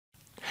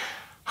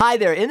Hi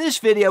there, in this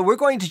video we're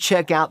going to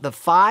check out the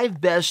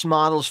 5 best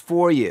models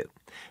for you.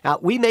 Now,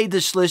 we made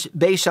this list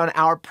based on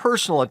our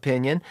personal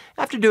opinion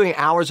after doing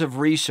hours of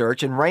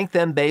research and ranked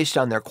them based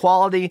on their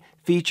quality,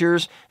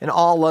 features, and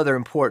all other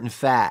important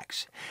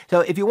facts.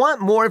 So if you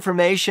want more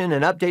information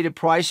and updated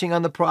pricing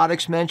on the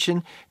products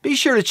mentioned, be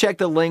sure to check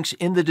the links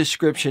in the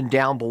description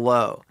down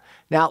below.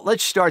 Now,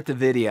 let's start the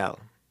video.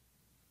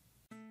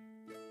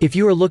 If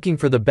you are looking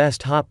for the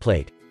best hot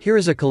plate, here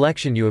is a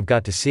collection you have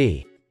got to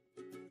see.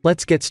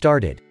 Let's get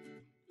started.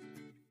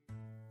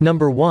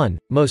 Number 1,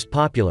 most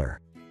popular.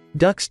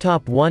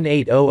 Duxtop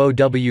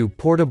 1800W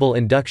Portable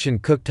Induction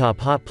Cooktop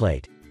Hot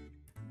Plate.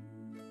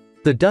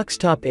 The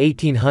Duxtop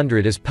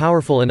 1800 is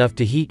powerful enough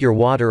to heat your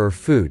water or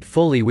food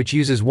fully, which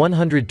uses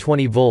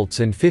 120 volts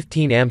and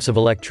 15 amps of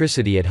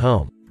electricity at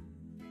home.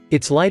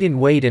 It's light in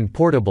weight and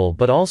portable,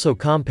 but also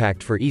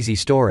compact for easy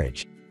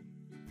storage.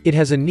 It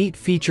has a neat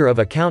feature of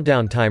a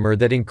countdown timer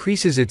that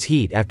increases its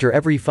heat after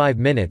every 5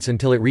 minutes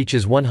until it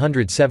reaches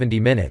 170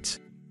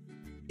 minutes.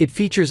 It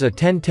features a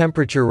 10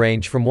 temperature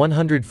range from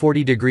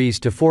 140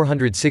 degrees to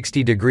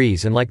 460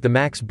 degrees and, like the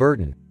Max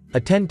Burton, a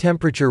 10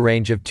 temperature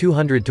range of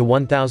 200 to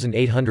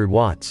 1800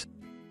 watts.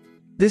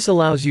 This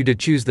allows you to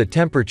choose the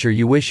temperature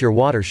you wish your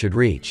water should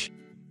reach.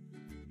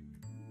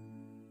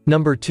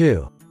 Number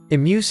 2.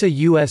 IMUSA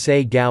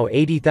USA GAO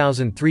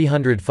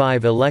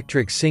 80305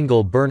 Electric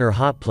Single Burner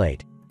Hot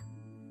Plate.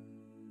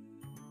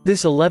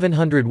 This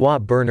 1100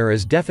 watt burner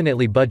is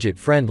definitely budget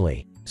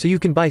friendly, so you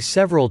can buy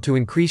several to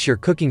increase your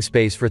cooking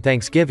space for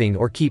Thanksgiving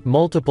or keep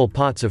multiple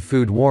pots of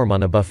food warm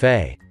on a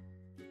buffet.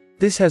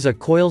 This has a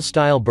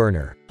coil-style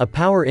burner, a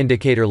power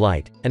indicator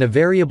light, and a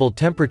variable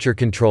temperature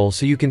control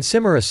so you can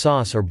simmer a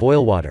sauce or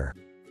boil water.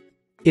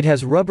 It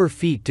has rubber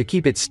feet to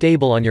keep it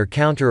stable on your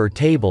counter or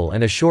table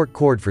and a short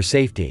cord for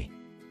safety.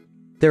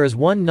 There is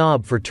one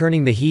knob for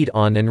turning the heat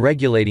on and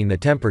regulating the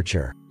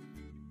temperature.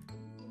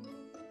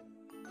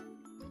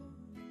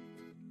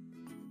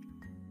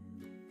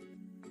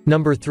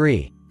 Number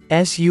 3.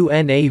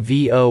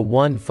 SUNAVO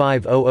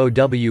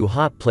 1500W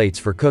Hot Plates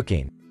for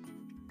Cooking.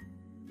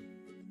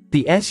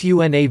 The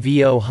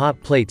SUNAVO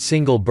Hot Plate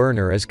Single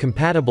Burner is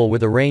compatible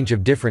with a range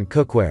of different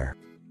cookware.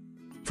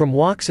 From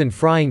woks and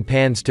frying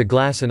pans to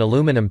glass and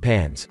aluminum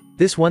pans,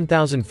 this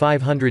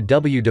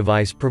 1500W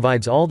device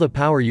provides all the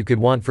power you could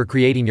want for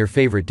creating your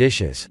favorite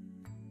dishes.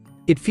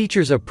 It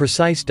features a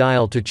precise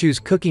dial to choose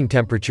cooking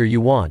temperature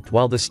you want,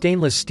 while the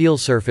stainless steel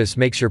surface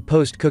makes your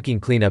post-cooking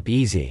cleanup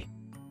easy.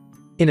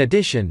 In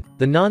addition,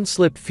 the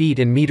non-slip feet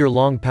and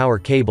meter-long power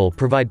cable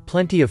provide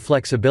plenty of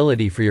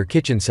flexibility for your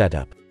kitchen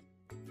setup.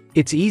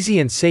 It's easy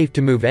and safe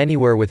to move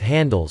anywhere with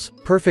handles,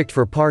 perfect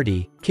for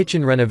party,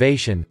 kitchen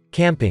renovation,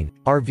 camping,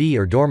 RV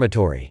or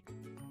dormitory.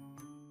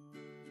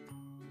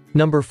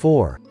 Number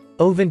 4.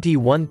 Ovente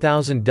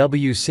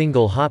 1000W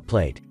Single Hot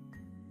Plate.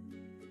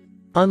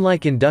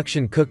 Unlike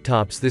induction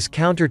cooktops, this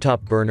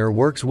countertop burner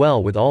works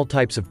well with all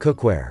types of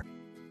cookware.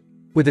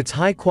 With its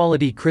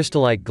high-quality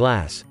crystallite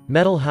glass,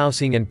 metal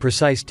housing and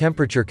precise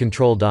temperature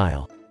control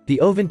dial, the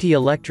Ovente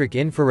electric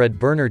infrared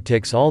burner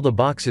ticks all the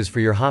boxes for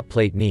your hot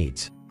plate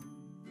needs.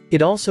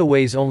 It also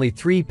weighs only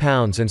 3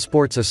 pounds and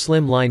sports a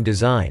slim-line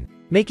design,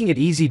 making it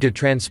easy to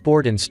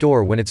transport and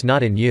store when it's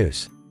not in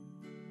use.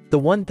 The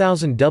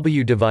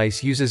 1000W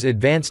device uses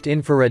advanced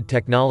infrared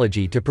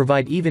technology to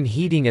provide even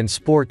heating and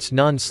sports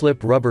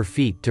non-slip rubber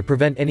feet to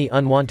prevent any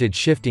unwanted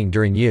shifting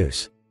during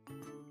use.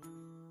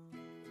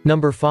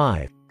 Number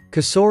 5.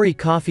 COSORI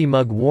Coffee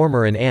Mug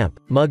Warmer and Amp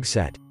Mug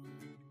Set.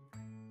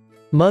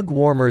 Mug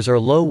warmers are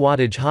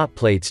low-wattage hot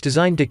plates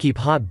designed to keep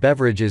hot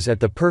beverages at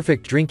the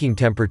perfect drinking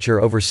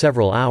temperature over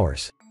several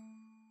hours.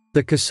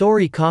 The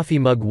COSORI Coffee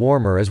Mug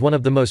Warmer is one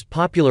of the most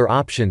popular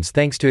options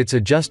thanks to its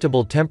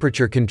adjustable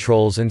temperature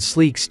controls and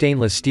sleek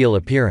stainless steel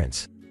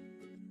appearance.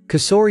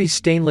 COSORI's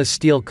stainless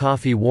steel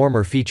coffee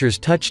warmer features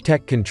touch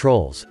tech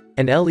controls,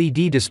 an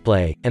LED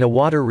display, and a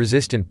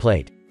water-resistant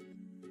plate.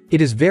 It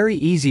is very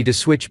easy to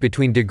switch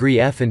between degree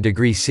F and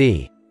degree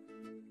C.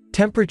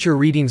 Temperature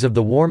readings of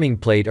the warming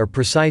plate are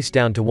precise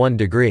down to 1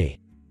 degree.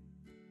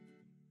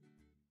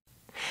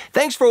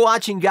 Thanks for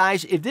watching,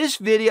 guys. If this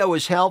video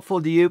was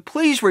helpful to you,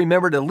 please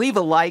remember to leave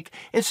a like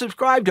and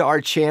subscribe to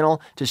our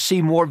channel to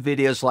see more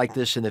videos like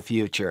this in the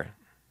future.